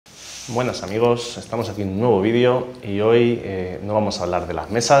Buenas amigos, estamos aquí en un nuevo vídeo y hoy no vamos a hablar de las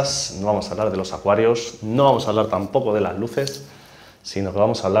mesas, no vamos a hablar de los acuarios, no vamos a hablar tampoco de las luces, sino que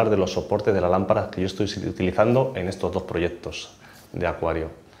vamos a hablar de los soportes de la lámpara que yo estoy utilizando en estos dos proyectos de acuario.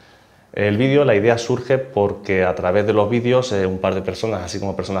 El vídeo, la idea surge porque a través de los vídeos un par de personas, así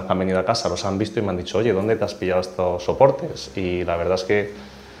como personas que han venido a casa, los han visto y me han dicho: oye, ¿dónde te has pillado estos soportes? Y la verdad es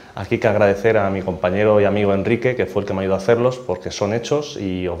que aquí hay que agradecer a mi compañero y amigo Enrique, que fue el que me ayudó a hacerlos, porque son hechos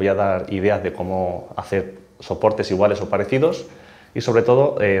y os voy a dar ideas de cómo hacer soportes iguales o parecidos y sobre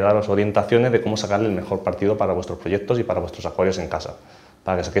todo daros orientaciones de cómo sacarle el mejor partido para vuestros proyectos y para vuestros acuarios en casa,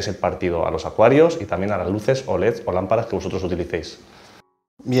 para que saquéis el partido a los acuarios y también a las luces o LEDs o lámparas que vosotros utilicéis.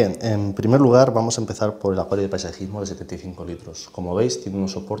 Bien, en primer lugar vamos a empezar por el acuario de paisajismo de 75 litros. Como veis, tiene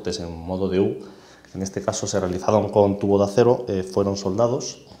unos soportes en modo de U, en este caso se realizaron con tubo de acero, fueron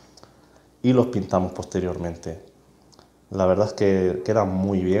soldados y los pintamos posteriormente. La verdad es que quedan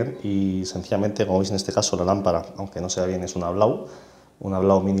muy bien y sencillamente, como veis en este caso, la lámpara, aunque no se vea bien, es una Blau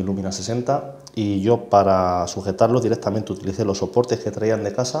Mini Lumina 60, y yo para sujetarlos directamente utilicé los soportes que traían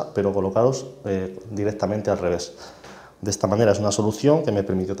de casa, pero colocados directamente al revés. De esta manera es una solución que me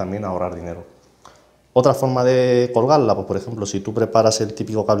permitió también ahorrar dinero. Otra forma de colgarla, pues por ejemplo, si tú preparas el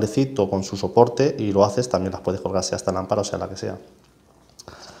típico cablecito con su soporte y lo haces, también las puedes colgar sea esta lámpara o sea la que sea.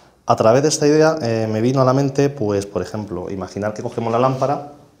 A través de esta idea me vino a la mente, pues por ejemplo, imaginar que cogemos la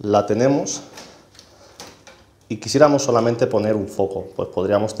lámpara, la tenemos y quisiéramos solamente poner un foco, pues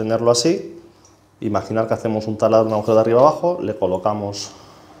podríamos tenerlo así, imaginar que hacemos un taladro, un agujero de arriba abajo, le colocamos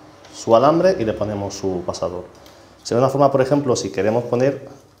su alambre y le ponemos su pasador. Sería una forma, por ejemplo, si queremos poner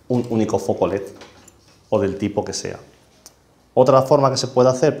un único foco LED o del tipo que sea. Otra forma que se puede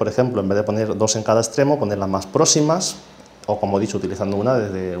hacer, por ejemplo, en vez de poner dos en cada extremo, ponerlas más próximas o, como he dicho, utilizando una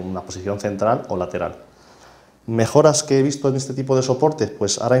desde una posición central o lateral. Mejoras que he visto en este tipo de soportes,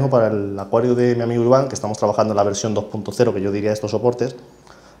 pues ahora mismo para el acuario de mi amigo Iván, que estamos trabajando en la versión 2.0, que yo diría estos soportes,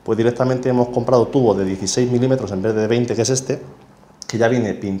 pues directamente hemos comprado tubo de 16 milímetros en vez de 20, que es este, que ya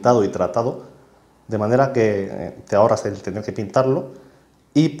viene pintado y tratado, de manera que te ahorras el tener que pintarlo.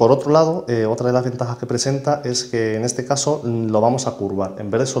 Y por otro lado, otra de las ventajas que presenta es que en este caso lo vamos a curvar.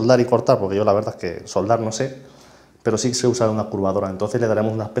 En vez de soldar y cortar, porque yo la verdad es que soldar no sé, pero sí se usa una curvadora, entonces le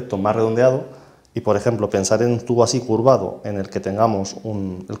daremos un aspecto más redondeado. Y por ejemplo, pensar en un tubo así curvado, en el que tengamos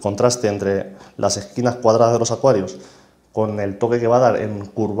el contraste entre las esquinas cuadradas de los acuarios con el toque que va a dar en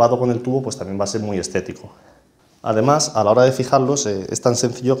curvado con el tubo, pues también va a ser muy estético. Además, a la hora de fijarlos, es tan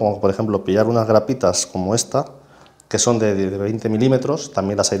sencillo como, por ejemplo, pillar unas grapitas como esta, que son de 20 milímetros,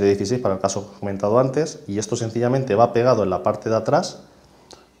 también las hay de 16 para el caso comentado antes, y esto sencillamente va pegado en la parte de atrás,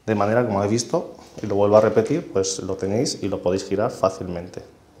 de manera, como habéis visto, y lo vuelvo a repetir, pues lo tenéis y lo podéis girar fácilmente.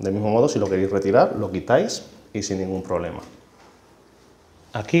 Del mismo modo, si lo queréis retirar, lo quitáis y sin ningún problema.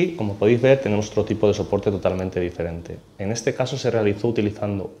 Aquí, como podéis ver, tenemos otro tipo de soporte totalmente diferente. En este caso se realizó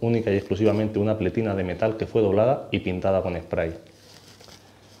utilizando única y exclusivamente una pletina de metal que fue doblada y pintada con spray.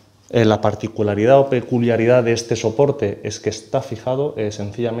 La particularidad o peculiaridad de este soporte es que está fijado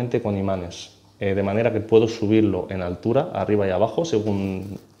sencillamente con imanes, de manera que puedo subirlo en altura, arriba y abajo,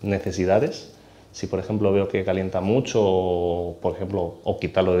 según necesidades. Si por ejemplo veo que calienta mucho, o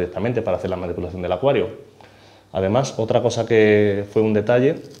quitarlo directamente para hacer la manipulación del acuario. Además, otra cosa que fue un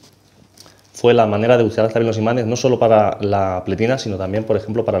detalle fue la manera de usar también los imanes, no solo para la pletina, sino también, por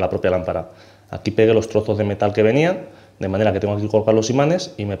ejemplo, para la propia lámpara. Aquí pegué los trozos de metal que venían, de manera que tengo que colocar los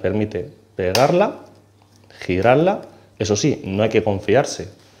imanes y me permite pegarla, girarla. Eso sí, no hay que confiarse,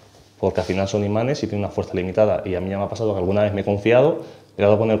 porque al final son imanes y tienen una fuerza limitada. Y a mí ya me ha pasado que alguna vez me he confiado, he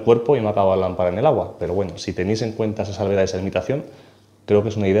dado con el cuerpo y me ha acabado la lámpara en el agua. Pero bueno, si tenéis en cuenta esa salvedad y esa limitación, creo que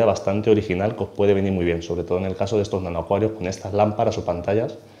es una idea bastante original que os puede venir muy bien, sobre todo en el caso de estos nanoacuarios con estas lámparas o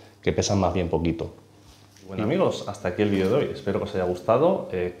pantallas que pesan más bien poquito. Bueno amigos, hasta aquí el vídeo de hoy. Espero que os haya gustado,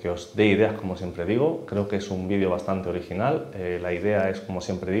 que os dé ideas como siempre digo. Creo que es un vídeo bastante original. La idea es, como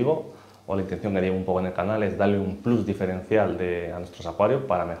siempre digo, o la intención que llevo un poco en el canal, es darle un plus diferencial a nuestros acuarios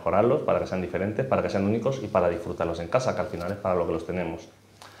para mejorarlos, para que sean diferentes, para que sean únicos y para disfrutarlos en casa, que al final es para lo que los tenemos.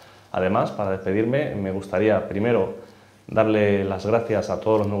 Además, para despedirme, me gustaría primero darle las gracias a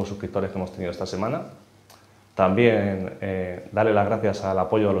todos los nuevos suscriptores que hemos tenido esta semana. También darle las gracias al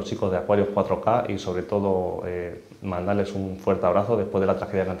apoyo de los chicos de Acuarios 4K y sobre todo mandarles un fuerte abrazo después de la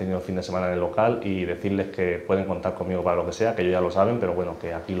tragedia que han tenido el fin de semana en el local y decirles que pueden contar conmigo para lo que sea, que ellos ya lo saben, pero bueno,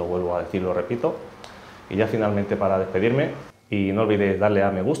 que aquí lo vuelvo a decir, lo repito. Y ya finalmente, para despedirme, y no olvidéis darle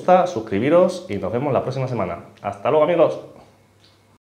a me gusta, suscribiros y nos vemos la próxima semana. ¡Hasta luego amigos!